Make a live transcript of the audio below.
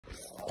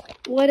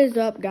What is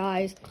up,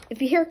 guys?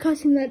 If you hear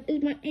cussing, that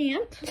is my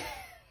aunt.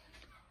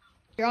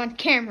 You're on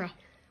camera.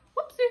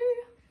 Whoopsie.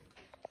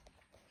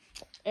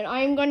 And I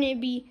am going to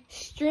be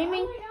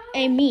streaming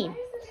a meme.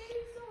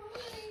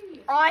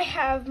 I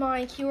have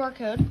my QR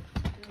code.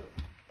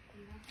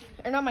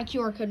 Or not my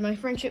QR code, my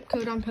friendship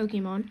code on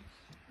Pokemon.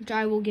 Which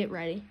I will get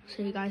ready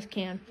so you guys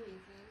can.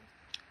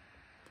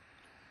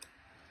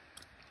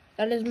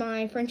 That is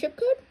my friendship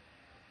code.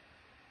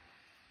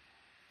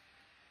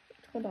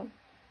 Hold on.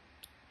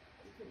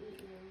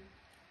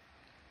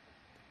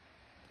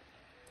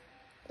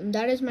 And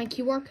that is my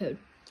QR code.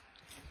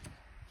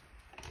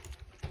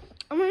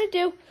 I'm going to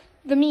do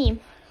the meme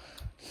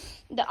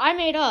that I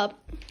made up.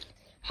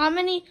 How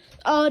many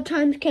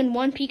times can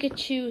one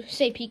Pikachu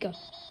say pika?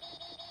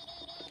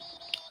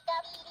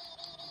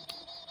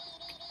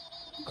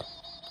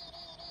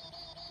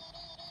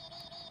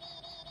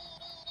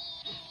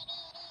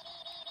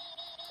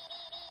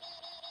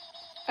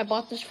 I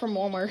bought this from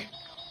Walmart.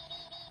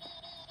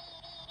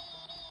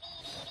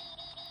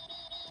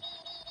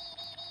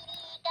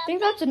 I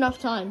think that's enough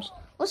times.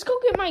 Let's go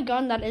get my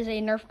gun that is a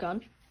Nerf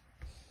gun.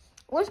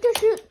 Let's go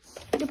shoot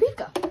the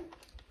Pika.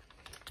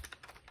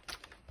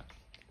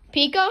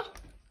 Pika?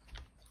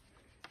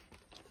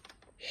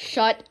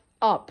 Shut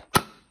up.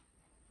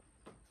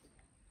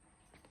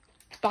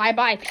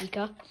 Bye-bye,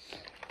 Pika.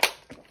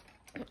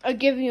 I'll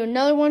give you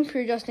another one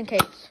for just in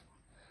case.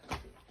 You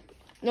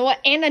know what?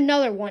 And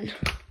another one.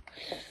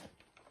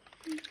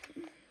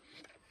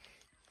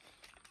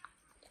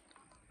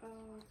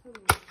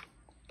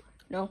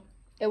 No,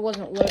 it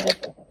wasn't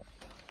loaded.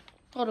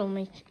 Hold on,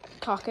 let me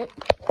cock it.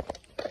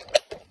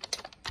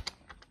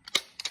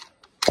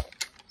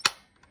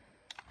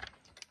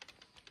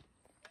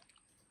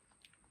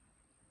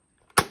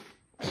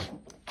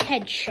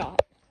 Headshot.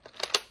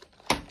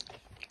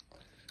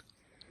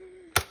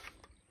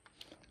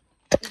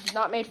 This is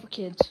not made for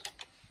kids.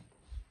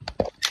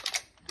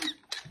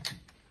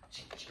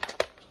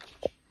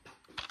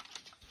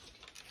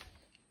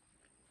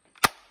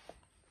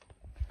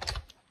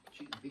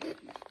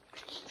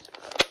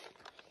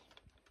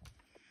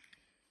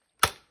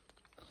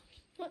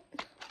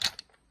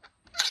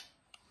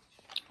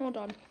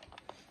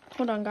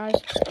 Hold on, guys.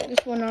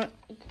 This will not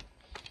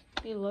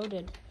be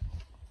loaded.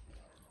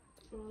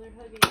 Oh, they're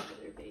hugging each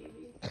other,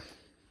 baby.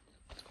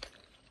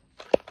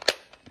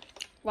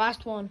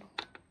 Last one.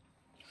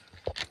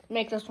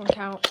 Make this one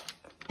count.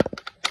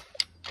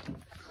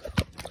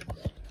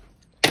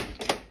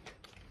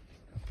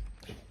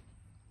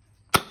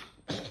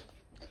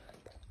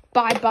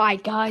 Bye-bye,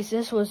 guys.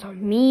 This was a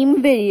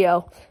meme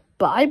video.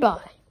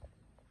 Bye-bye.